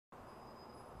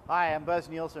Hi, I'm Buzz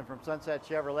Nielsen from Sunset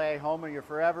Chevrolet, home of your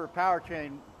forever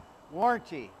powertrain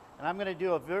warranty. And I'm going to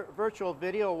do a virtual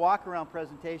video walk-around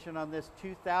presentation on this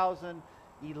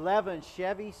 2011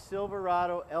 Chevy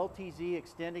Silverado LTZ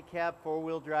extended cab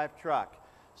four-wheel drive truck.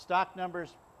 Stock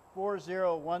number's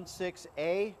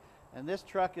 4016A, and this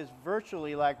truck is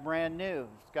virtually like brand new.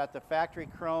 It's got the factory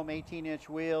chrome 18-inch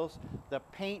wheels. The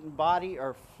paint and body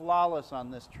are flawless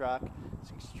on this truck.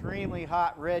 It's extremely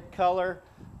hot red color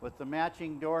with the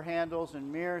matching door handles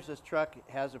and mirrors. This truck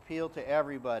has appeal to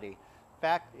everybody. In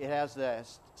fact, it has the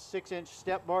 6-inch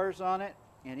step bars on it,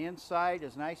 and inside,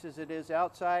 as nice as it is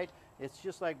outside, it's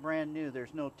just like brand new.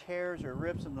 There's no tears or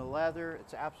rips in the leather.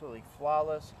 It's absolutely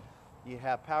flawless. You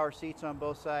have power seats on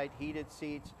both sides, heated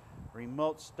seats,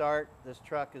 remote start. This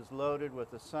truck is loaded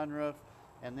with a sunroof,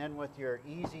 and then with your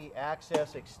easy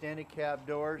access extended cab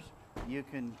doors, you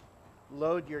can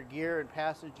load your gear and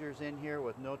passengers in here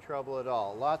with no trouble at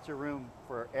all. Lots of room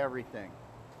for everything.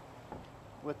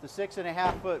 With the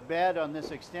 6.5-foot bed on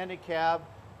this extended cab,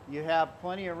 you have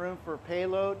plenty of room for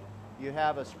payload. You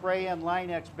have a spray-in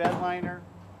Line-X bed liner,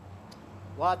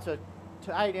 lots of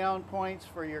tie-down points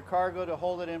for your cargo to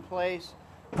hold it in place,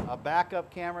 a backup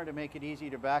camera to make it easy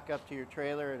to back up to your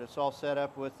trailer, and it's all set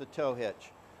up with the tow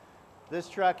hitch. This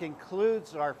truck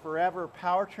includes our forever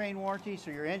powertrain warranty,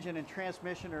 so your engine and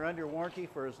transmission are under warranty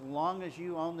for as long as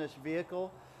you own this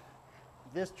vehicle.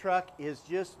 This truck is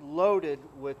just loaded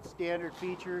with standard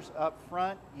features up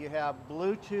front. You have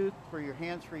Bluetooth for your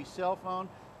hands-free cell phone.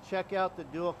 Check out the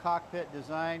dual cockpit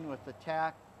design with the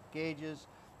tack, gauges,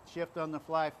 shift on the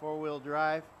fly four-wheel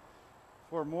drive.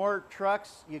 For more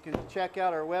trucks, you can check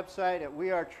out our website at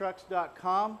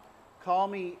wearetrucks.com. Call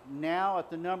me now at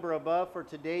the number above for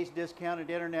today's discounted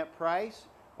internet price,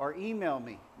 or email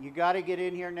me. You got to get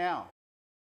in here now.